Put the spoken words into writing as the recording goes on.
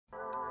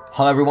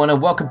Hello everyone and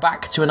welcome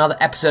back to another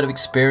episode of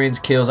Experience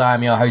Kills. I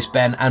am your host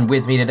Ben, and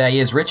with me today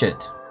is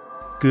Richard.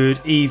 Good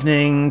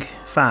evening,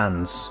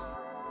 fans.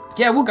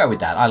 Yeah, we'll go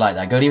with that. I like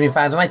that. Good evening,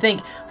 fans. And I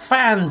think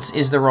fans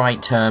is the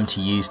right term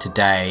to use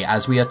today,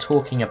 as we are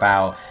talking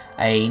about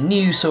a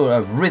new sort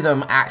of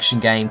rhythm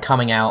action game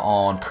coming out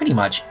on pretty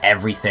much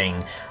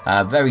everything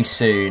very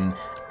soon.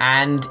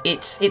 And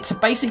it's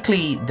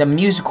basically the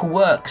musical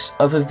works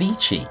of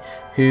AVICII,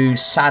 who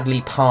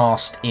sadly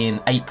passed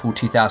in April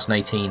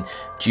 2018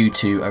 due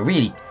to a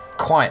really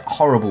quite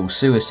horrible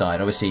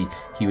suicide. Obviously,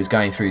 he was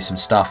going through some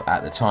stuff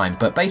at the time.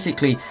 But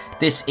basically,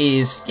 this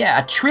is,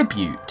 a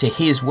tribute to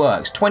his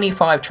works.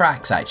 25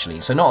 tracks,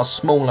 actually, so not a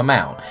small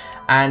amount.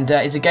 And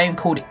it's a game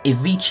called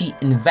AVICII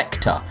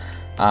Invector.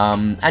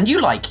 And you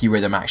like your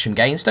rhythm action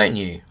games, don't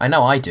you? I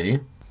know I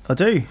do. I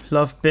do.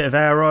 Love a bit of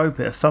Aero,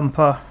 bit of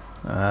Thumper.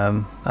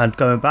 And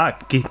going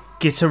back,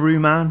 Guitaroo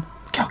Man.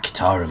 Oh,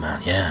 Kid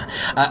Man, yeah.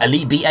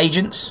 Elite Beat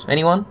Agents,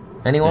 anyone?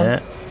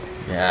 Yeah.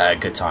 Yeah,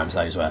 good times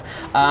those were.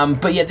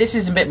 But yeah, this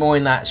is a bit more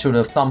in that sort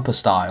of Thumper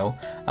style.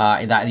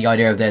 In that the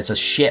idea of there's a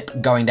ship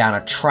going down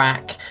a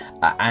track,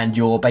 and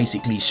you're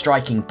basically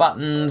striking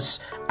buttons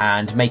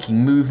and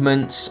making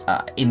movements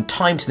in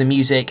time to the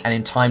music and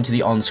in time to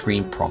the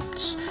on-screen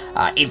prompts.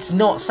 It's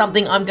not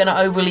something I'm going to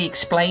overly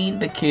explain,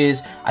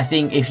 because I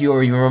think if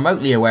you're even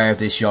remotely aware of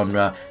this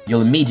genre,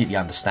 you'll immediately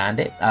understand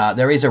it.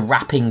 There is a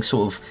wrapping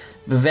sort of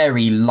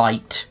very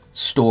light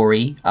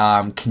story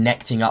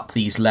connecting up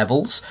these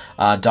levels,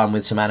 done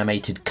with some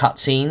animated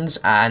cutscenes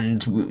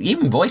and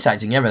even voice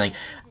acting and everything.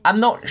 I'm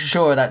not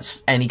sure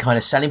that's any kind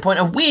of selling point,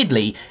 and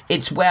weirdly,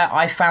 it's where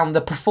I found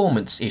the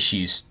performance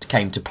issues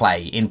came to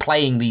play. In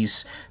playing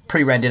these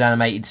pre-rendered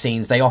animated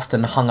scenes, they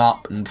often hung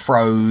up and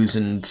froze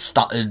and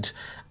stuttered,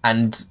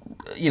 and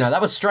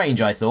that was strange,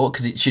 I thought,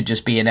 because it should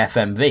just be an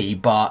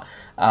FMV, but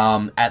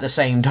at the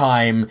same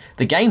time,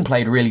 the game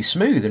played really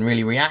smooth and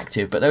really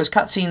reactive, but those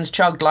cutscenes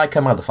chugged like a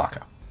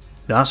motherfucker.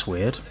 That's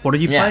weird. What are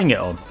you playing it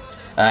on?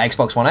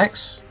 Xbox One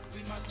X.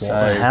 What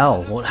the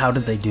hell? How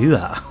did they do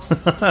that?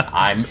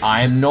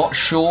 I'm not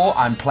sure.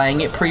 I'm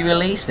playing it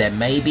pre-release. There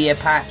may be a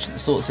patch that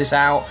sorts this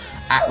out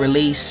at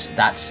release.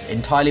 That's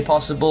entirely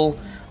possible.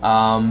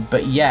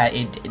 But yeah,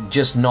 it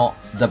just not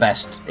the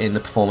best in the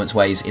performance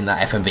ways in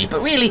that FMV.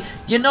 But really,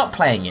 you're not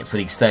playing it for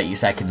these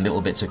 30-second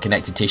little bits of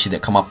connected tissue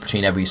that come up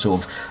between every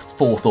sort of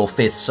fourth or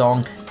fifth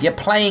song. You're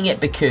playing it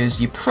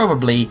because you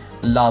probably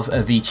love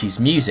AVICII's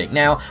music.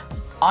 Now,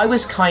 I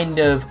was kind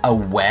of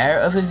aware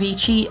of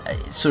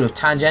AVICII, sort of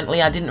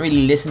tangentially. I didn't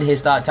really listen to his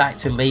stuff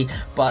actively,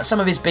 but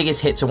some of his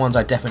biggest hits are ones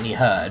I definitely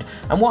heard.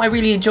 And what I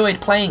really enjoyed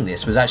playing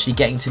this was actually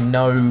getting to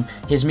know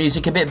his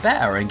music a bit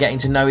better and getting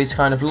to know his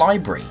kind of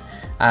library.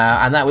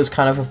 And that was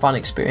kind of a fun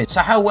experience.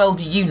 So how well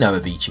do you know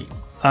AVICII?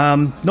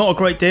 Not a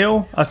great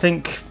deal. I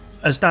think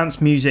as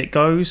dance music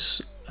goes,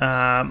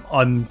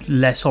 I'm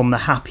less on the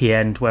happy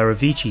end where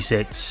AVICII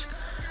sits,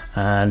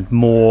 and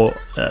more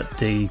at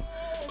the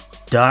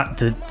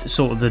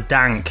sort of the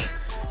dank,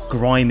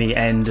 grimy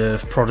end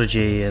of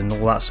Prodigy and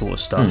all that sort of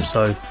stuff.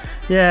 So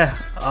yeah,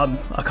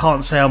 I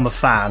can't say I'm a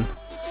fan,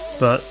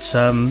 but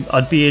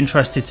I'd be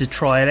interested to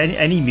try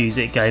any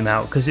music game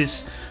out,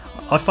 because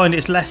I find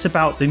it's less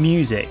about the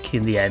music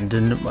in the end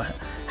and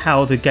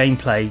how the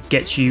gameplay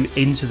gets you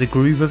into the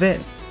groove of it.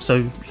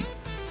 So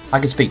I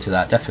could speak to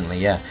that, definitely,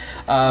 yeah.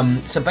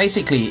 So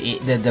basically,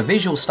 the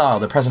visual style,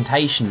 the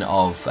presentation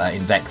of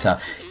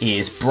Invector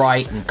is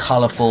bright and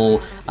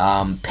colourful,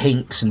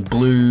 pinks and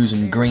blues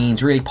and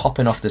greens really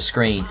popping off the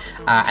screen.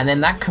 And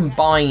then that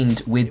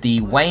combined with the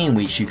way in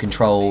which you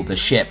control the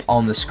ship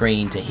on the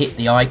screen to hit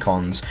the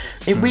icons,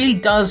 it really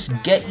does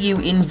get you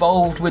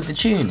involved with the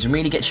tunes and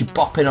really gets you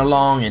bopping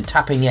along and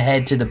tapping your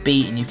head to the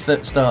beat, and your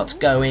foot starts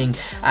going.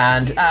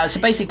 And so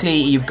basically,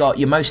 you've got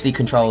your mostly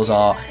controls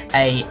are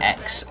A,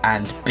 X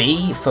and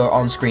B for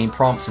on-screen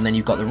prompts, and then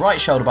you've got the right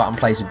shoulder button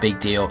plays a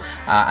big deal,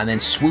 and then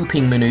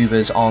swooping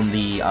maneuvers on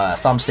the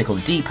thumbstick or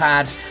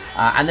D-pad.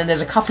 And then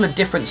there's a couple of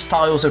different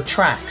styles of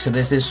tracks. So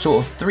there's this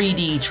sort of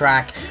 3D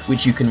track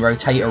which you can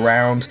rotate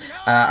around,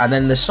 and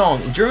then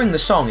during the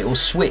song it will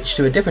switch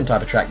to a different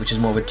type of track, which is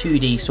more of a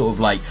 2D sort of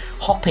like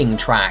hopping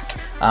track,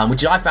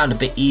 which I found a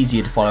bit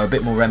easier to follow, a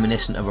bit more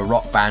reminiscent of a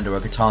rock band or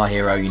a Guitar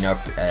Hero,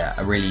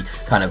 a really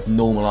kind of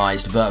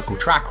normalized vertical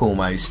track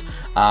almost.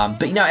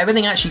 But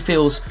everything actually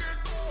feels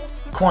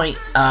quite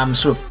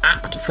sort of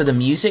apt for the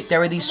music.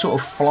 There are these sort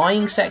of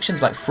flying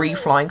sections, like free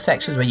flying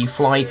sections, where you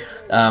fly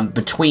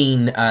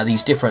between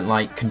these different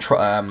like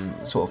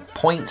sort of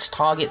points,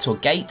 targets or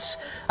gates,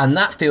 and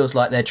that feels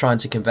like they're trying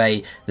to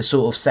convey the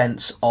sort of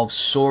sense of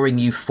soaring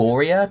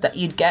euphoria that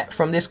you'd get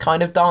from this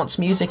kind of dance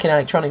music and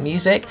electronic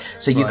music.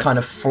 So you're kind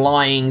of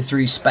flying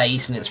through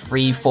space and it's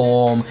free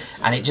form,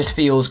 and it just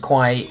feels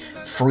quite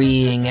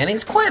freeing, and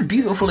it's quite a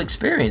beautiful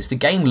experience. The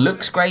game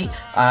looks great,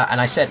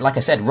 and like I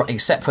said,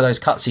 except for those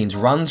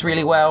cutscenes, runs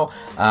really well.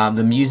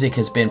 The music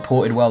has been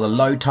ported well. The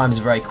load times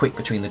are very quick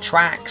between the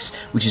tracks,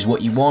 which is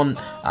what you want.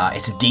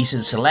 It's a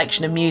decent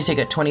selection of music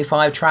at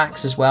 25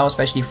 tracks as well,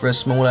 especially for a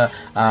smaller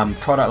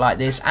product like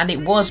this. And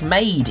it was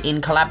made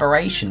in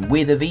collaboration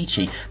with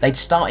AVICII. They'd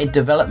started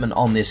development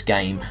on this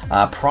game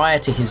prior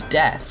to his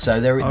death, so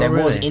there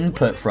was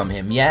input from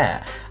him,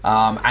 yeah.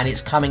 And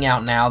it's coming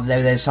out now.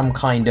 There's some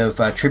kind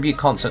of tribute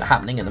concert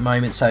happening at the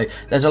moment, so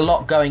there's a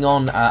lot going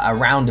on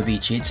around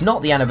AVICII. It's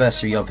not the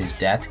anniversary of his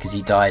death, because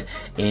he died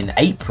in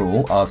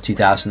April of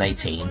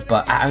 2018,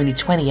 but at only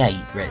 28,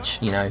 Rich,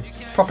 you know,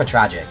 proper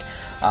tragic.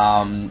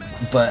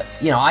 But,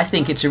 you know, I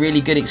think it's a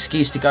really good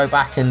excuse to go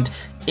back, and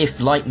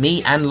if, like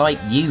me and like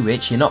you,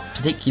 Rich, you're not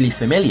particularly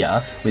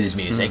familiar with his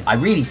music, I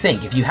really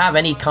think if you have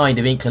any kind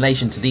of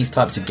inclination to these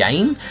types of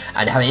game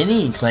and have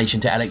any inclination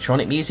to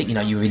electronic music, you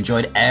know, you've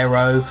enjoyed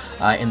Aero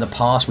in the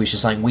past, which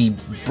is something we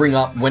bring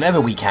up whenever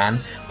we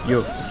can.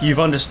 You've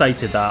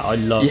understated that. I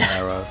love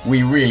Aero.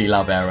 We really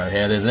love Aero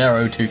here. There's an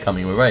Aero 2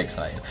 coming. We're very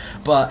excited.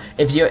 But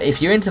if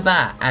you're into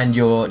that and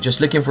you're just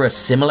looking for a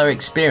similar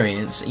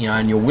experience, you know,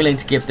 and you're willing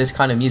to give this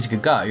kind of music a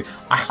go,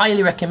 I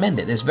highly recommend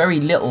it. There's very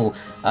little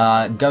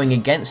going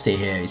against it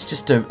here. It's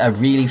just a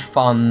really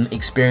fun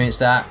experience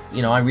that,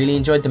 you know, I really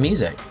enjoyed the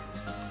music.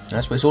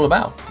 That's what it's all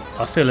about.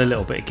 I feel a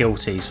little bit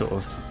guilty sort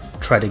of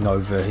treading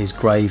over his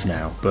grave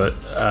now, but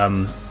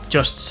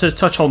just to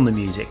touch on the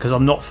music, because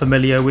I'm not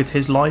familiar with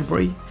his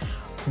library,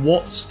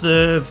 what's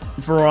the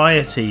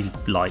variety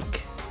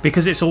like?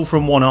 Because it's all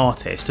from one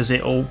artist, does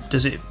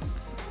it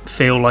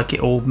feel like it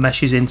all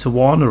meshes into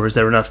one, or is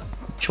there enough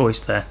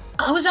choice there?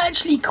 I was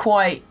actually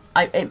quite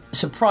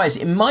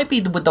surprised. It might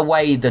be with the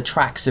way the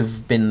tracks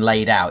have been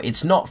laid out.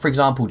 It's not, for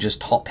example,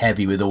 just top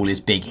heavy with all his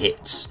big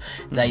hits.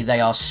 They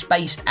are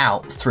spaced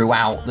out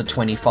throughout the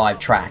 25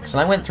 tracks,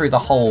 and I went through the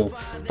whole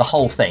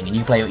thing, and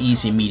you play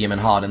easy, medium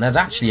and hard, and there's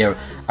actually a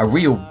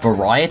real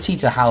variety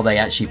to how they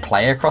actually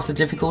play across the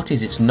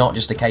difficulties. It's not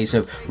just a case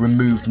of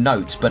removed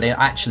notes, but it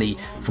actually,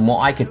 from what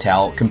I could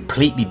tell,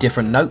 completely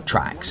different note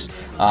tracks.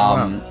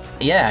 Wow.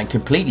 Yeah, and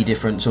completely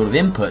different sort of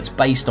inputs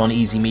based on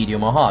easy,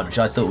 medium or hard, which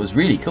I thought was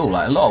really cool.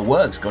 Like, a lot of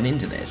work's gone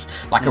into this.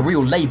 Like a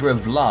real labour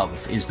of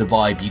love is the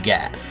vibe you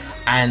get.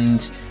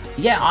 And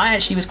yeah, I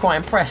actually was quite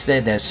impressed.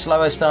 There's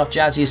slower stuff,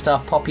 jazzier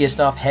stuff, poppier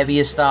stuff,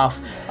 heavier stuff,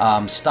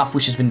 stuff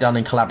which has been done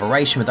in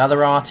collaboration with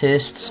other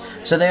artists.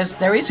 So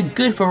there is a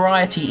good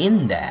variety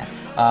in there.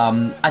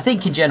 I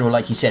think in general,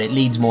 like you said, it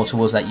leads more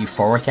towards that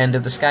euphoric end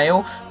of the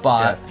scale,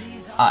 but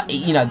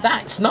you know,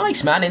 that's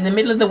nice, man. In the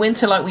middle of the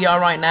winter like we are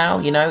right now,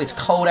 you know, it's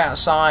cold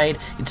outside,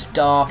 it's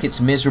dark, it's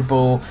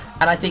miserable,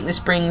 and I think this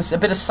brings a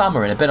bit of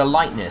summer and a bit of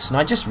lightness, and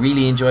I just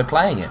really enjoy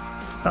playing it.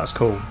 That's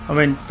cool. I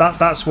mean,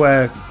 that's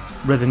where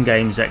rhythm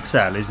games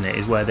excel, isn't it?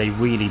 Is where they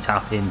really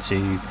tap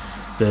into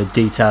the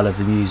detail of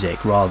the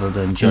music rather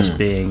than just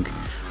being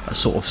a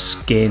sort of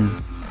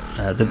skin,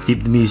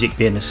 the music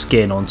being a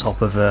skin on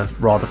top of a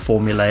rather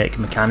formulaic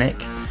mechanic.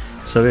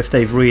 So if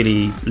they've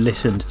really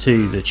listened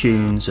to the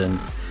tunes and,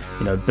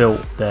 you know,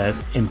 built their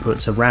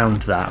inputs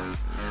around that,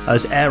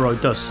 as Aero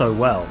does so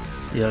well,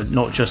 you know,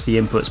 not just the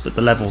inputs but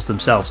the levels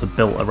themselves are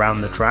built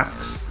around the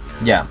tracks.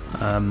 Yeah.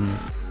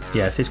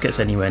 Yeah, if this gets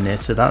anywhere near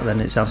to that,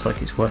 then it sounds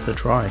like it's worth a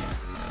try.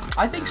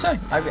 I think so.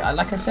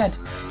 Like I said,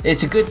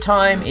 it's a good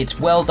time. It's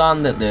well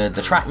done.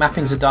 The track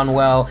mappings are done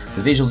well.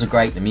 The visuals are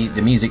great.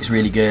 The music's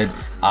really good.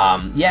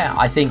 Yeah,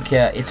 I think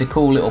it's a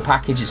cool little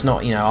package. It's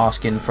not, you know,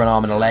 asking for an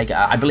arm and a leg.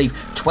 I believe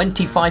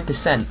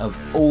 25% of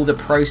all the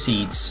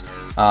proceeds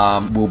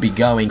will be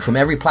going from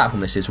every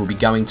platform. Will be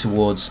going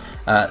towards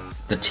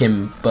the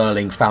Tim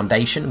Burling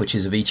Foundation, which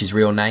is AVICII's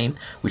real name,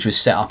 which was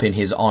set up in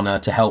his honour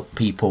to help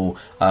people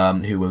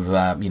who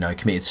have, you know,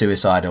 committed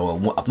suicide, or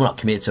not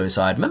committed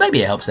suicide.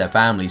 Maybe it helps their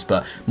families,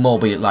 but more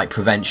be like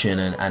prevention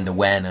and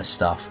awareness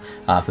stuff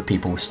for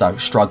people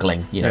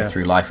struggling, you know,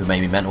 through life with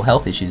maybe mental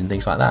health issues and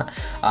things like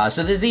that.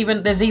 So there's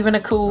even a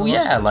cool,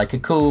 like a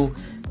cool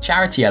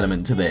charity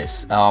element to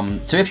this.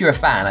 So if you're a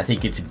fan, I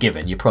think it's a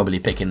given. You're probably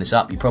picking this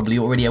up. You're probably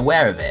already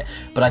aware of it.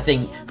 But I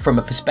think from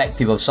a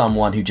perspective of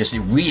someone who just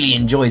really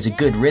enjoys a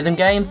good rhythm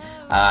game,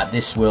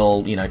 this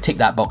will, you know, tick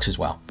that box as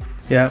well.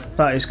 Yeah,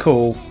 that is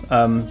cool.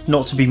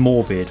 Not to be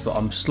morbid, but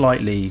I'm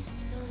slightly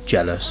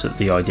jealous at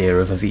the idea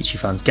of AVICII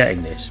fans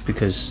getting this,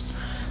 because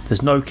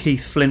there's no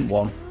Keith Flint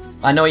one.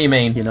 I know what you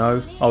mean. You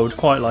know, I would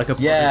quite like a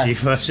Prodigy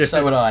version.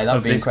 So would I. That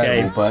would be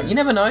incredible. Game. But you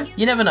never know.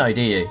 You never know,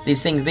 do you?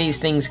 These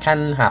things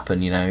can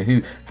happen. You know,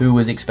 who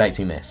was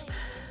expecting this?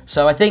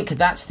 So I think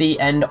that's the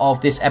end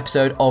of this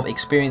episode of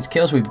Experience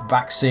Kills. We'll be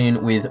back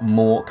soon with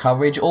more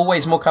coverage.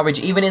 Always more coverage,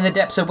 even in the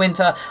depths of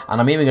winter.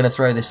 And I'm even going to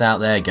throw this out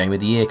there. Game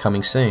of the Year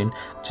coming soon.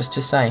 Just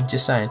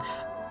saying.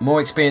 More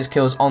Experience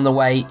Kills on the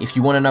way. If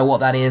you want to know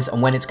what that is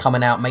and when it's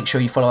coming out, make sure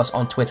you follow us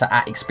on Twitter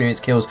at Experience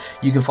Kills.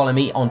 You can follow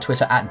me on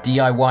Twitter at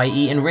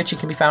DIYE, and Richard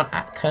can be found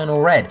at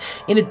Colonel Red.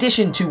 In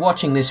addition to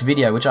watching this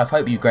video, which I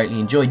hope you've greatly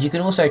enjoyed, you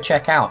can also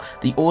check out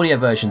the audio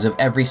versions of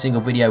every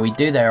single video we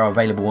do. They are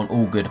available on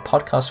all good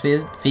podcast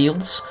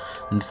fields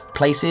and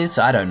places.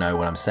 I don't know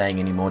what I'm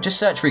saying anymore. Just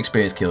search for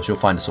Experience Kills. You'll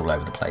find us all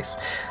over the place.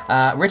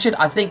 Richard,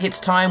 I think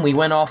it's time we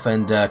went off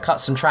and cut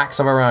some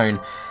tracks of our own.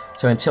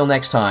 So until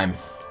next time,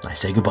 I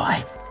say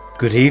goodbye.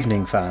 Good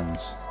evening,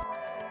 fans.